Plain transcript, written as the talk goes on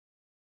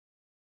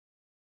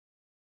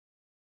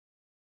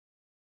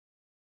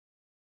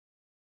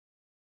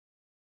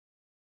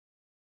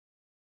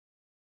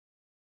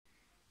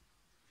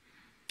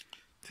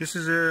This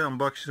is an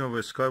unboxing of a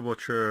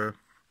Skywatcher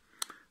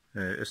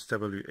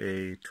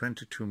SWA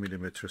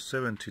 22mm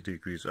 70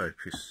 degrees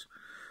eyepiece.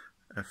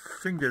 I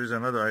think there is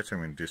another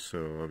item in this,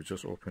 so I'll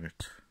just open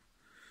it,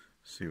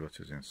 see what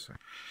is inside.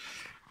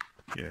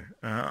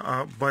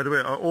 Yeah. By the way,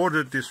 I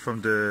ordered this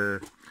from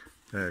the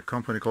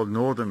company called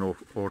Northern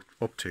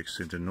Optics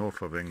in the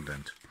north of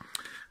England.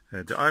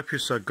 The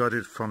eyepiece I got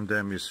it from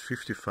them is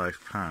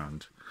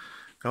 £55.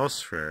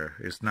 Elsewhere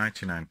is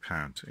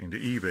 £99. In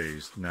the eBay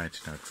is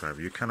 £99.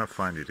 You cannot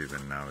find it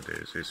even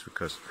nowadays. It's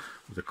because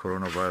of the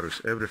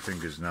coronavirus. Everything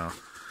is now,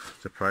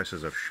 the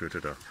prices have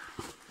shooted up,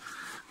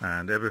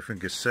 and everything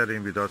is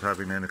selling without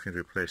having anything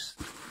replaced.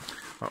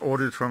 I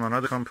ordered it from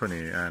another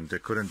company and they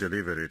couldn't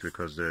deliver it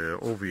because the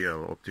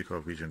OVL,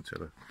 Optical Vision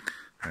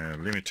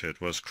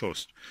Limited, was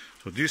closed.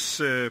 So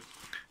this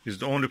is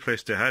the only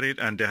place they had it,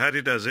 and they had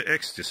it as an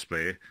X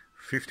display,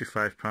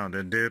 £55,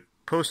 and they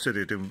posted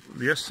it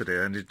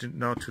yesterday, and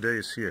now today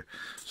is here.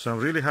 So I'm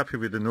really happy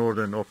with the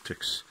Northern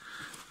Optics.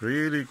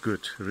 Really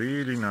good,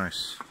 really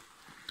nice.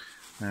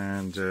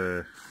 And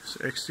it's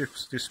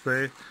X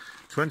display.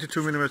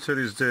 22mm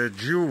is the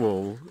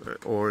jewel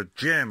or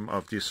gem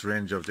of this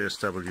range of the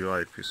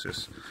SWA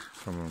eyepieces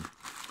from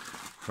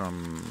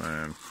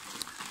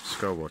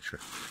Skywatcher.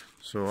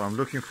 So I'm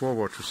looking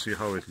forward to see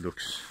how it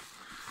looks.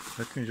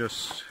 Let me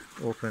just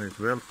open it.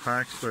 Well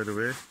packed, by the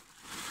way.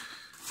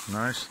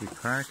 Nicely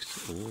packed.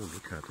 Oh,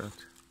 look at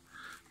that.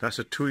 That's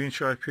a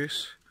 2-inch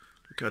eyepiece.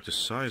 Look at the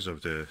size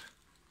of the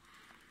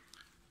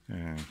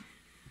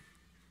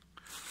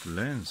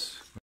lens.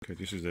 Okay,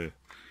 this is the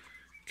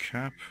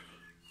cap.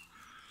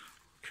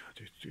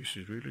 God, this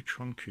is really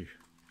chunky,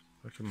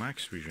 like a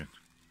Max Vision.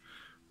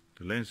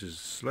 The lens is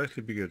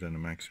slightly bigger than a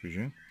Max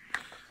Vision.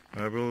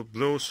 I will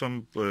blow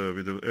some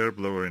with the air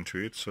blower into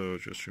it, so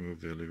just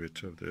remove a little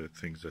bit of the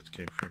things that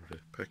came from the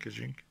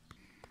packaging.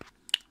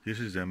 This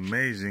is the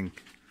amazing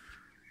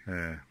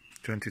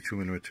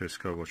 22mm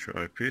Skywatcher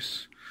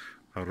eyepiece.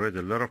 I read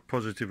a lot of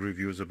positive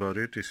reviews about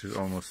it. This is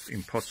almost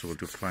impossible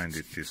to find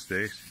it these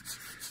days,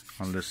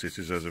 unless it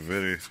is at a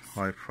very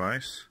high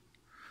price.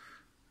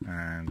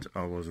 And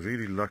I was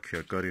really lucky.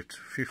 I got it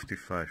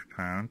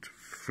 £55,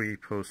 free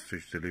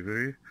postage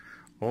delivery.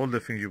 All the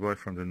things you buy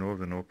from the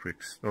Northern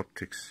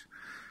Optics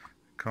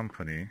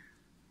company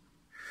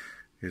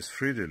is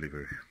free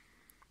delivery.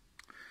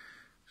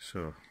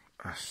 So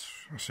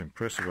that's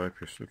impressive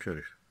eyepiece. Look at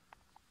it.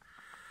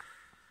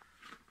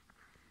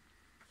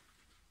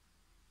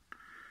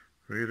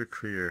 Really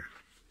clear,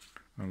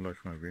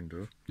 unlike my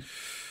window.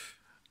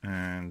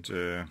 And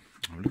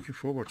I'm looking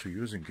forward to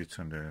using it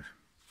in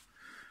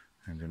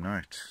the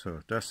night.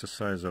 So that's the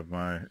size of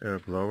my air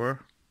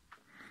blower.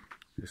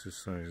 This is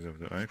the size of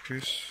the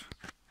eyepiece.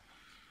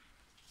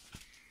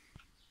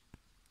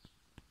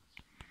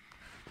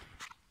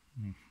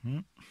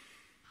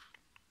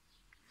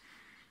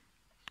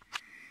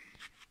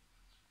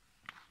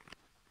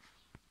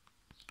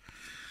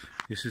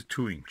 This is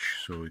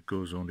 2-inch, so it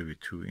goes only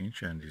with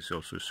 2-inch, and it's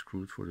also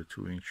screwed for the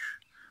 2-inch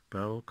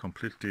barrel,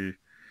 completely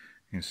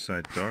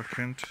inside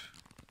darkened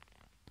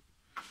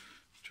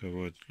to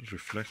avoid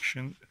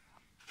reflection,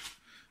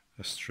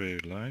 astray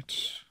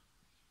lights.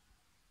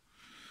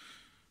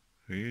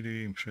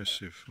 Really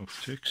impressive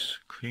optics,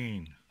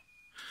 clean,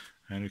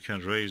 and you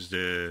can raise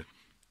the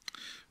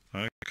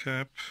eye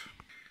cap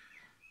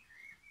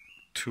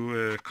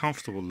to a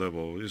comfortable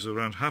level. It's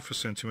around ½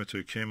 centimeter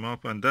it came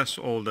up, and that's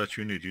all that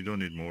you need. You don't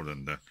need more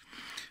than that,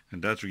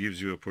 and that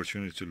gives you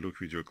opportunity to look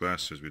with your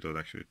glasses without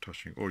actually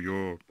touching, or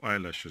your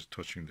eyelashes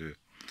touching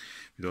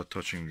without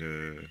touching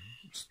the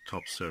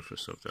top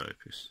surface of the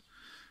eyepiece.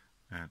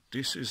 And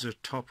this is a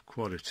top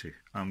quality.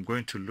 I'm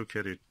going to look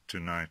at it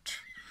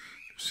tonight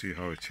to see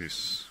how it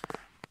is,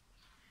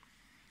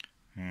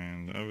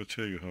 and I will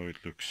tell you how it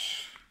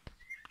looks.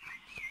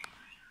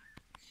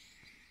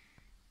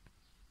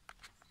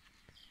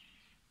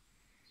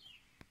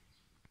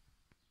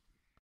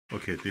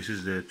 Okay, this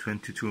is the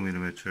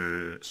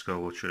 22mm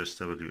Skywatcher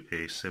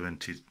SWA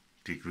 70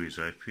 degrees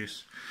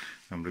eyepiece.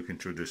 I'm looking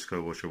through the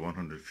Skywatcher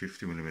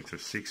 150mm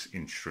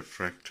 6-inch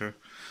refractor,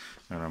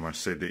 and I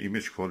must say the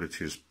image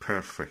quality is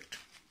perfect,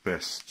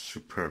 best,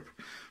 superb.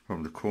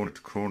 From the corner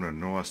to corner,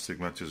 no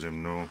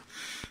astigmatism, no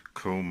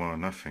coma,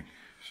 nothing.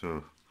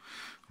 So,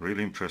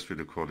 really impressed with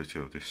the quality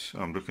of this.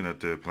 I'm looking at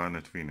the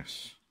planet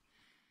Venus.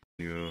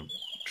 Through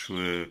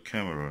a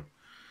camera,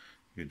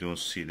 you don't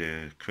see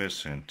the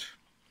crescent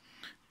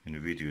in the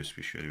video,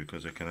 especially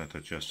because I cannot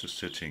adjust the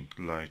setting.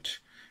 Light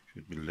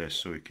should be less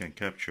so it can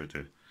capture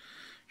the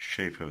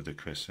shape of the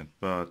crescent,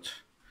 but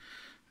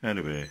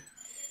anyway,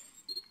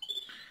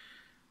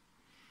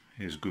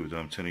 it's good.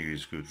 I'm telling you,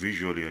 it's good.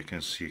 Visually I can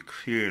see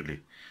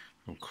clearly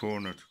from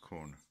corner to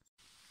corner.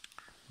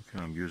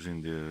 Okay, I'm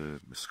using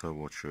the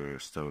Skywatcher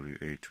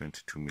SWA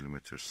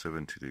 22mm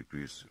 70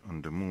 degrees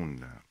on the moon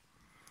now.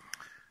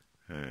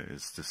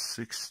 It's the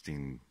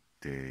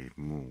 16th-day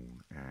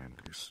moon, and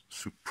it's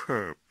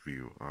superb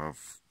view.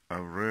 I've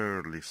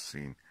rarely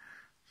seen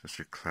such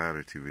a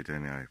clarity with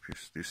any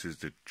eyepiece. This is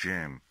the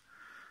gem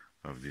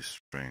of this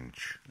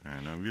range,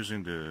 and I'm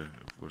using the,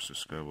 of course, the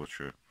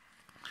Skywatcher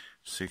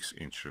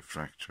 6-inch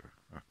refractor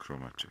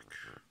chromatic.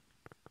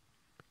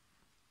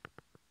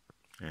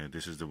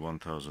 This is the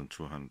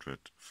 1200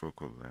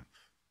 focal length.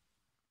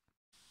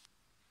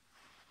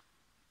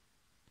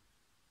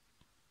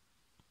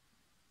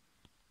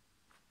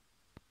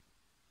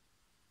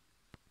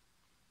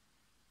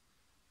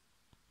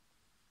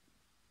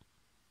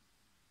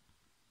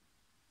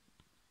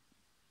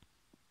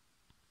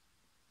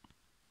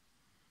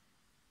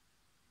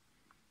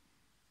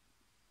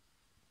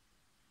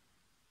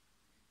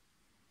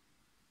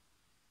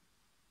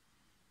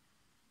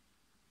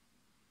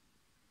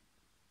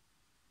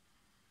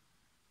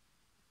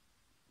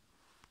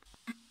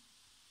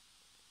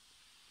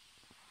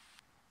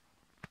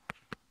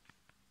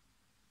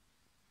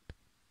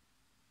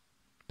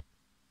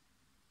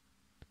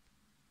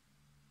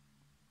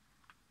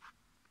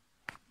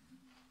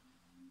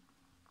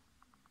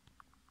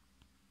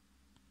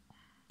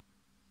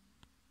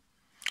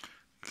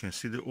 You can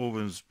see the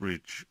Owens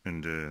bridge in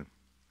the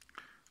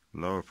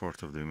lower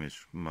part of the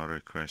image,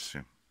 Mare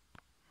Crisium.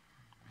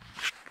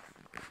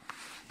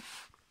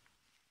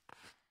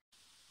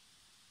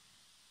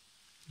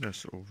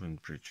 That's the Owens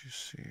bridge you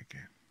see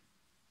again.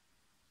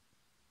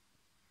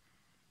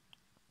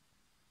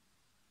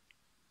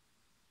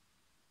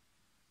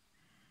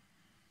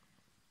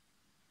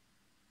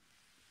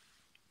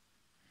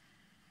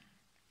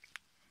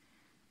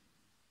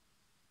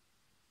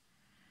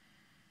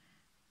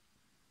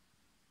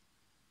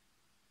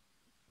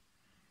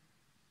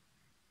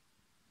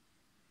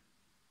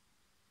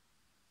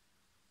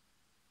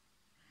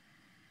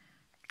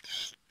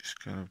 This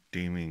kind of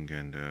dimming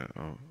and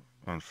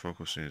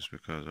unfocusing is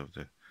because of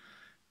the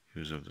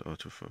use of the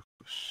autofocus.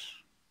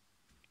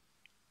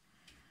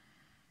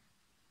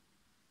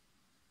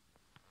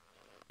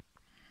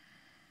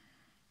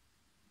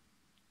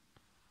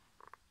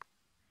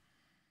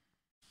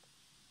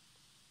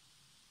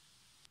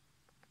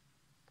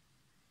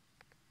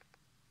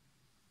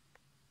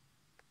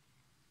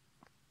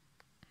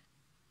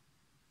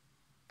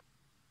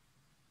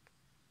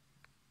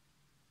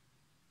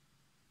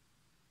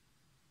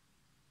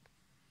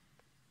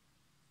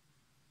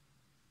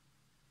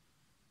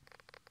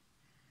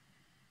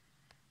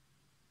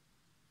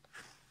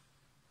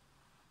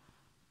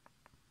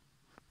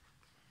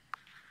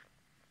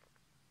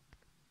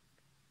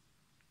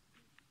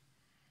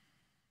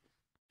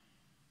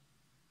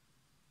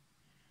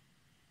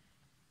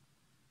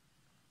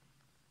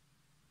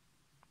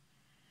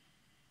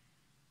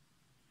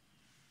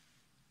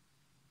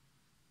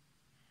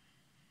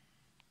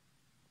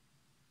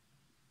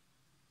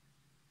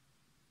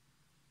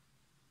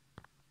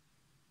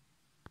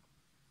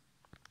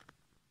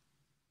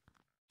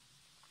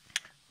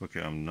 Okay,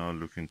 I'm now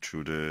looking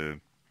through the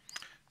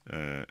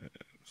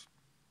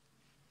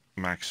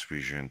max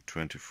vision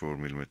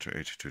 24mm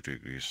 82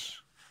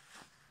 degrees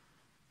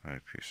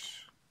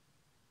eyepiece.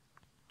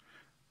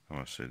 I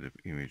must say the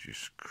image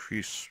is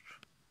crisp.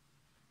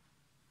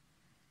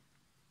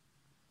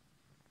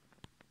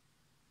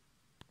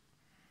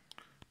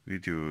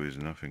 Video is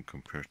nothing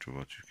compared to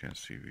what you can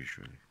see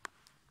visually.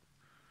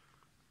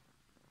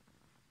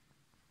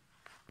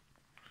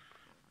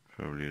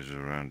 Probably is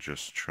around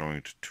just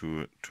showing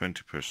to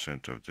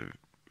 20% of the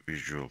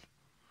visual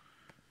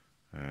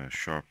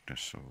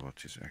sharpness of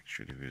what is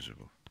actually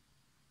visible.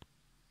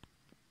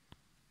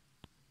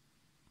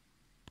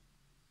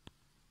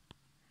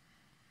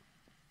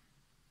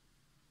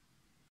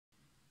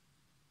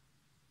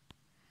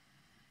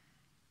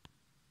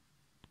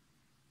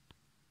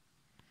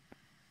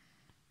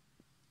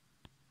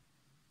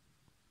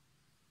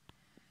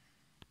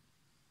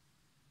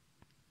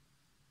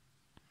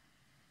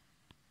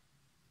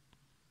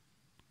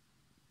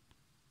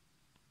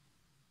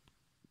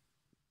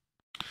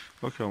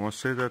 Okay, I must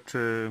say that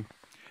the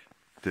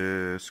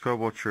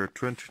Skywatcher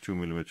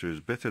 22mm is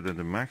better than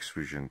the max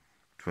vision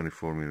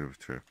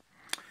 24mm.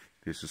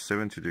 This is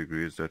 70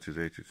 degrees, that is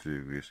 82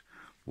 degrees.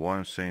 Why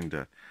I'm saying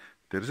that?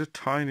 There is a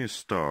tiny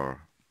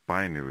star,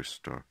 binary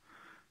star,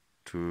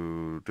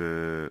 toward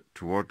the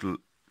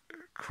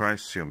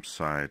Crisium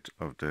side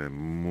of the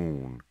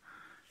moon,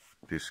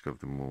 disk of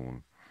the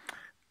moon.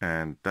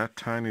 And that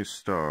tiny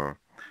star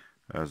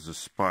has the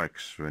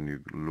spikes when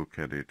you look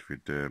at it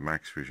with the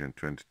max vision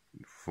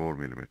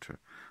 24mm.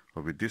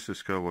 But with this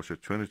Skywatcher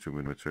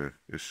 22mm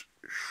is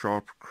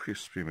sharp,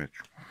 crisp image.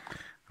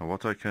 And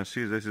what I can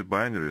see is this is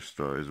binary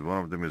star. Is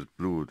one of them is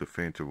blue, the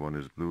fainter one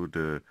is blue,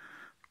 the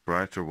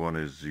brighter one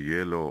is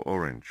yellow,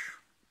 orange,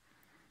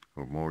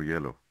 or more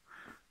yellow.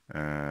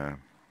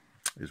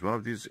 It's one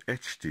of these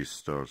HD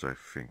stars, I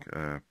think.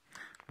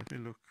 Let me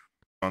look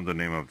on the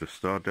name of the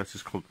star. That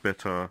is called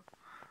Beta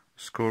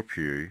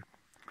Scorpii,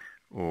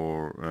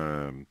 or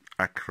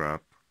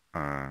Akrab,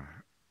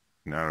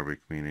 in Arabic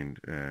meaning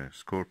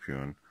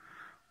scorpion,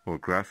 or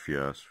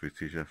Graphias,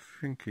 which is I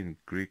think in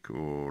Greek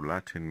or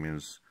Latin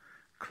means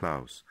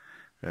clouds.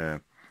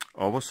 I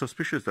was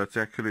suspicious that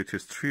actually it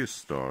is 3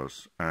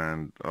 stars,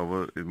 and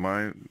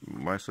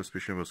my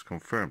suspicion was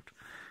confirmed.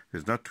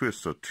 It's not two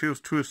stars.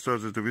 Two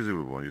stars is the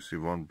visible one. You see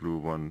one blue,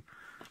 one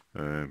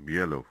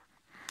yellow.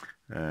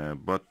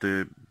 But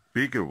the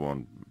bigger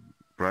one,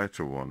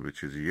 brighter one,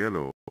 which is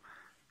yellow,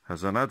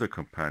 has another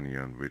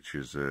companion, which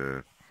is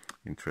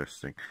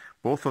interesting.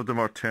 Both of them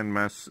are 10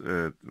 mass,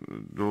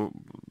 though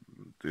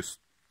these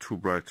two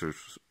brighter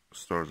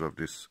stars of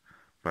this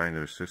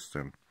binary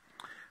system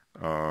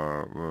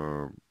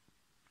are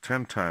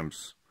 10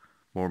 times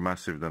more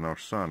massive than our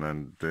sun,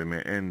 and they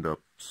may end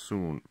up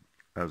soon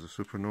as a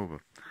supernova.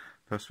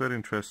 That's very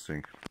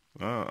interesting.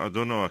 I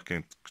don't know, I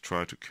can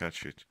try to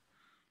catch it.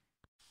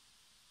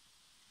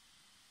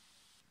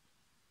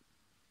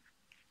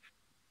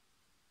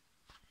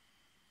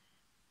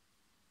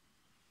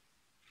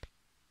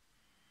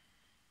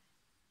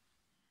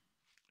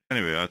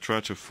 Anyway, I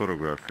try to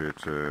photograph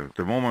it.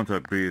 The moment I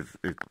breathe,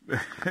 it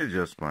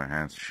just my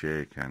hands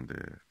shake,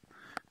 and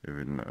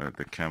even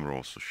the camera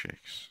also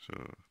shakes. So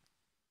you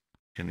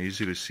can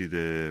easily see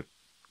the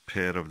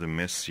pair of the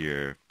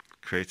Messier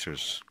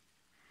craters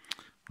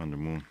on the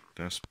moon.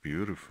 That's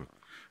beautiful.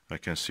 I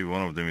can see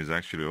one of them is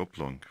actually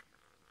oblong,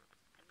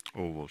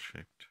 oval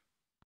shaped.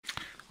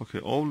 Okay,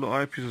 all the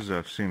eyepieces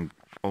I've seen,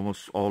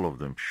 almost all of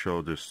them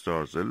show the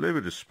stars a little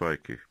bit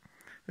spiky.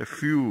 A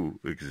few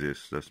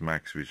exist, that's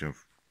max vision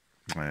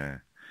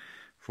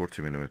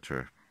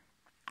 40mm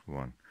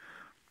one,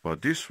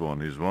 but this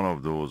one is one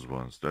of those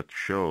ones that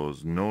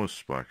shows no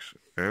spikes.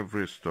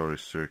 Every star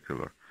is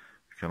circular.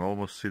 You can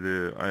almost see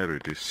the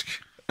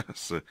iridescent.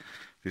 So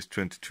this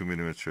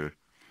 22mm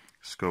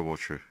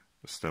Skywatcher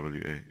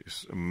SWA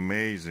is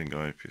amazing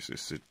eyepiece.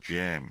 It's a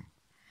gem.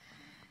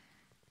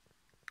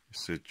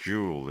 It's a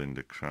jewel in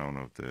the crown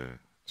of the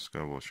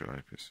Skywatcher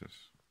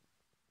eyepieces.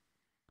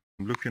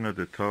 I'm looking at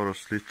the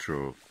Taurus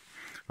Litro.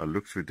 I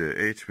looked with the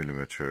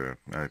 8mm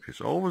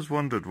eyepiece. I always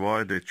wondered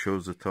why they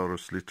chose the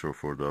Taurus Litro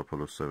for the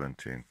Apollo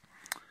 17.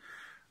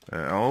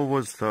 I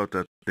always thought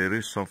that there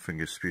is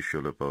something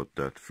special about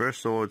that.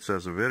 First of all, it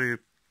has a very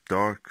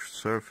dark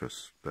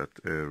surface, that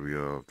area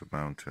of the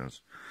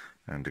mountains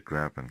and the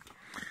graben.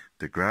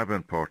 The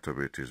graben part of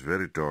it is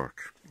very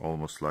dark,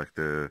 almost like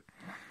the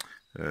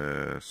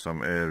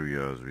some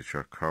areas which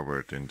are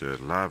covered in the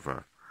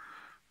lava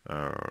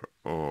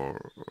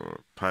or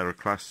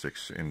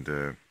pyroclastics in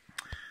the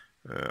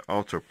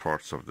outer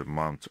parts of the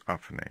Mount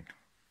Apennine.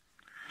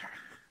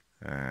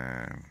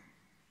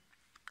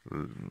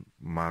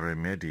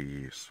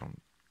 Maremedi, some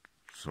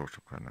sort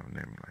of kind of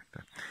name like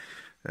that.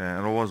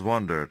 And I always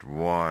wondered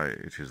why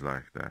it is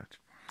like that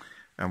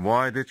and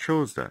why they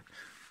chose that.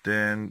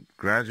 Then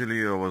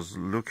gradually I was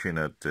looking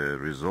at the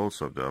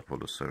results of the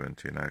Apollo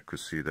 17. I could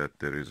see that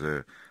there is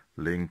a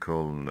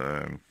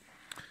Lincoln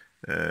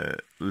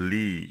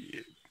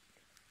Lee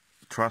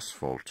truss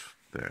fault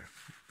there,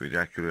 which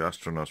actually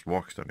astronauts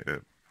walked on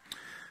it.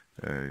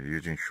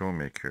 Eugene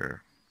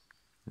Shoemaker,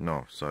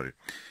 no, sorry,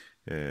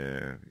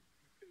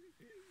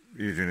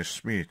 Eugene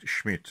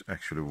Schmidt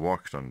actually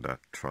walked on that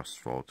truss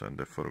fault, and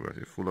the photograph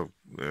is full of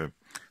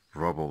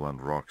rubble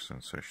and rocks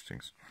and such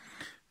things.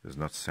 It's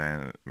not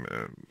sand,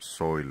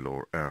 soil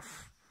or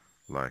earth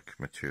like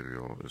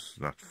material. It's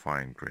not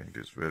fine grained.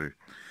 It's very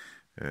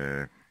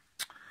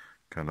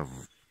kind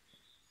of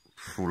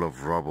full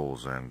of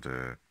rubbles and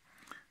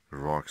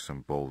rocks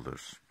and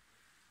boulders.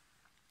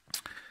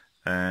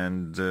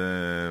 And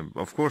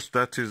of course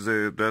that is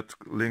that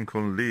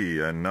Lincoln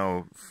Lee, and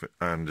now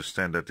I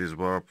understand that is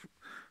a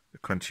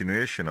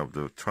continuation of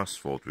the truss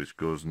fault which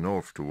goes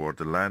north toward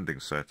the landing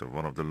site of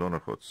one of the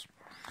lunokhod.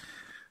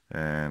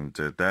 And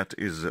that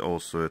is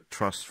also a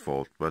truss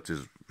fault, but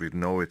we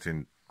know it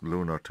in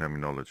lunar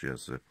terminology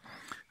as a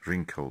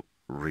wrinkle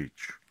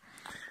ridge.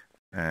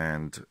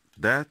 And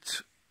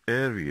that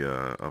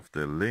area of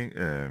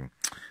the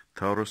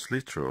Taurus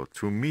Litro,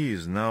 to me,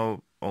 is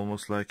now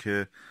almost like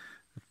a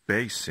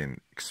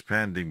basin,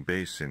 expanding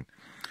basin.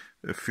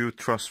 A few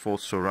truss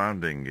faults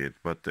surrounding it,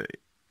 but the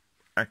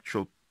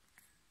actual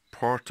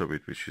part of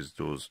it, which is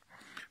those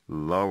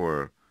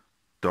lower,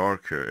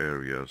 darker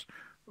areas,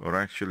 are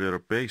actually a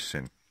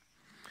basin,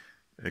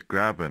 a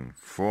graben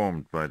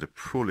formed by the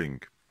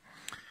pulling.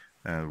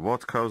 And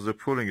what caused the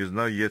pulling is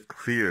not yet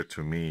clear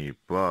to me,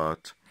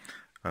 but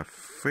I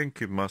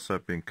think it must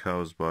have been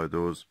caused by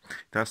those.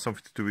 It has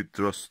something to do with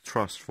those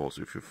truss faults.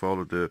 If you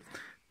follow the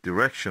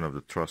direction of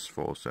the truss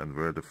faults and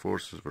where the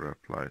forces were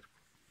applied,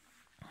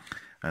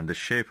 and the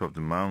shape of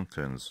the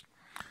mountains,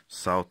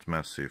 South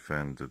Massif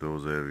and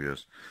those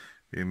areas,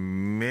 it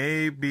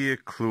may be a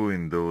clue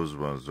in those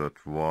ones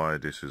that why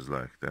this is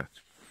like that.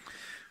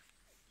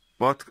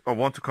 But I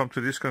want to come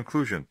to this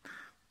conclusion.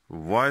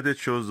 Why they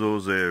chose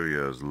those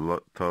areas,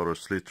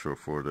 Taurus Litro,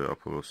 for the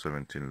Apollo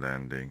 17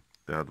 landing?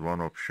 They had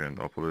one option.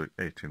 Apollo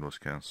 18 was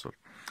cancelled.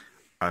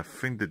 I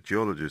think the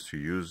geologists who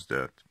used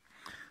that,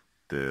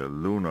 the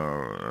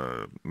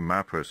lunar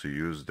mappers who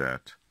used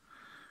that,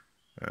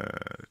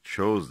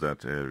 chose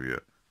that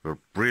area, were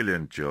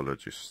brilliant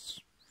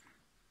geologists.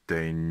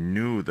 They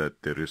knew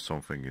that there is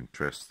something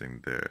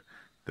interesting there.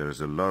 There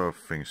is a lot of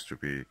things to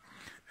be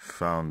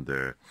found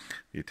there.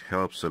 It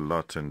helps a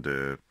lot in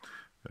the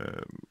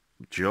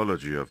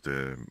geology of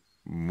the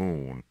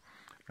moon,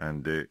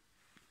 and they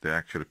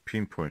actually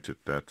pinpointed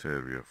that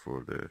area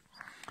for the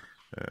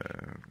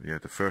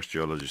the first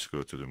geologists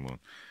go to the moon.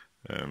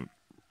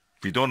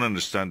 We don't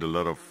understand a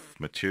lot of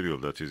material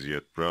that is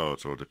yet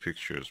brought, or the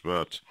pictures,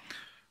 but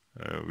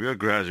we are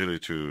gradually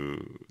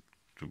to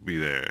be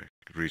there,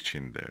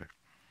 reaching there.